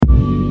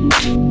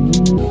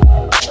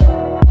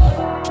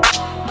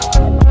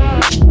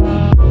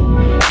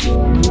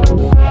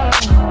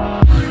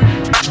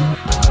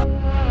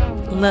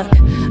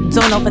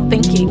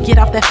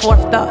love that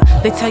fourth thought.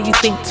 They tell you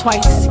think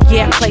twice,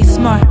 yeah, play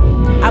smart.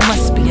 I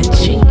must be a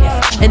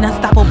genius, an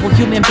unstoppable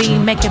human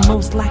being making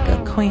moves like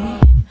a queen.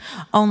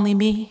 Only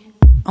me,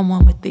 I'm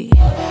one with thee.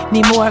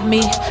 Need more of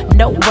me,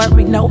 no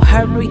worry, no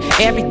hurry.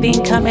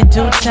 Everything come in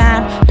due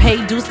time.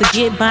 Pay dues to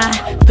get mine.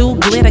 Through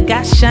glitter,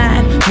 got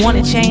shine.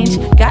 Wanna change,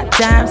 got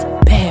dimes.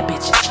 Bad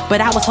bitches, but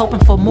I was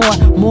hoping for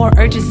more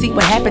urgency.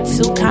 What happened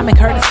to common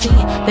courtesy?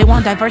 They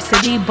want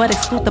diversity, but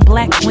exclude the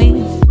black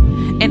queens.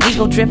 An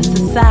ego-driven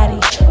society,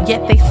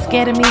 yet they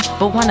scared of me,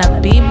 but wanna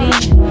be me.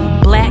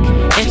 Black,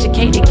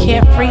 educated,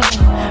 carefree,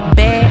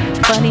 bad,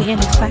 funny, and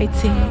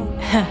exciting.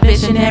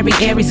 Visionary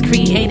Aries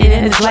created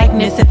in his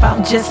likeness. If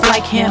I'm just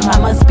like him, I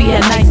must be a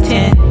nice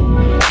 10.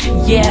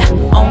 Yeah,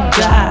 on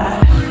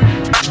God.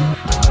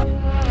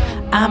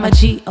 I'm a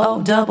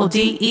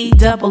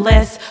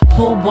G-O-double-D-E-double-S.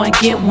 Pull boy,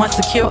 get one,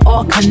 secure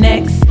all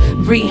connects.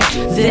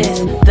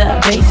 Resist the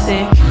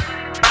basic.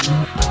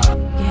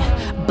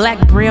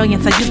 Black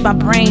brilliance, I use my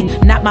brain,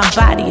 not my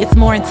body. It's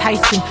more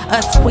enticing.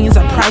 Us queens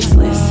are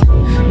priceless.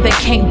 They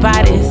can't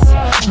buy this.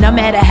 No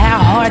matter how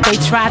hard they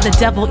try, the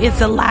devil is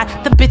a lie.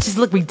 The bitches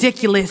look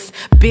ridiculous.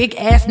 Big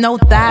ass, no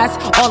thighs.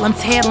 All them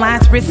tan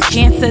lines, risk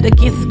cancer to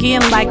get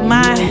skin like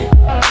mine.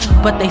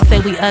 But they say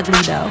we ugly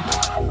though.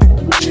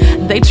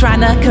 They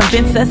tryna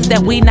convince us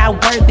that we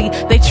not worthy.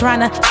 They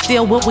tryna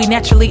steal what we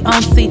naturally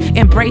own. See,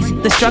 embrace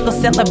the struggle,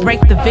 celebrate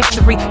the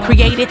victory.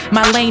 Created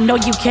my lane, no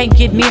you can't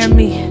get near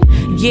me.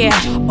 Yeah,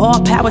 all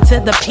power to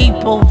the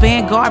people.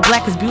 Vanguard,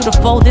 black is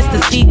beautiful, this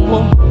the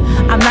sequel.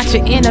 I'm not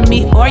your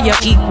enemy or your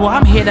equal.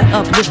 I'm here to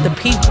uplift the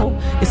people.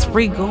 It's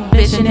regal.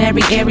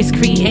 Visionary Aries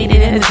created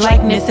in his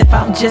likeness. If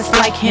I'm just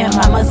like him,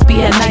 I must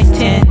be a nice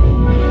 10.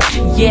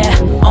 Yeah,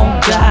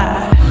 on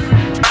God.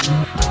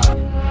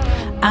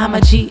 I'm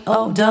a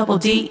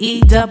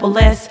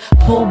G-O-double-D-E-double-S.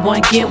 Pull boy,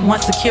 get one,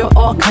 secure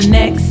all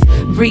connects.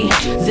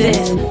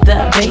 Resist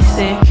the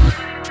basic.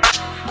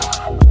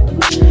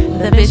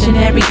 The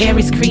visionary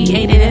Aries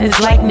created in his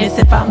likeness.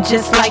 If I'm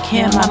just like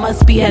him, I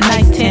must be a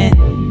nice 10.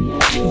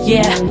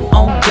 Yeah,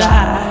 on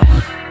God.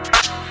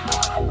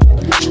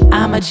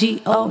 I'm a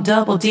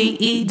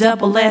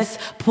G-O-double-D-E-double-S.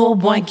 Pull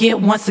boy,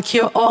 get one,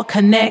 secure all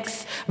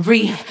connects.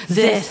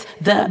 Resist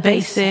the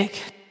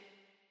basic.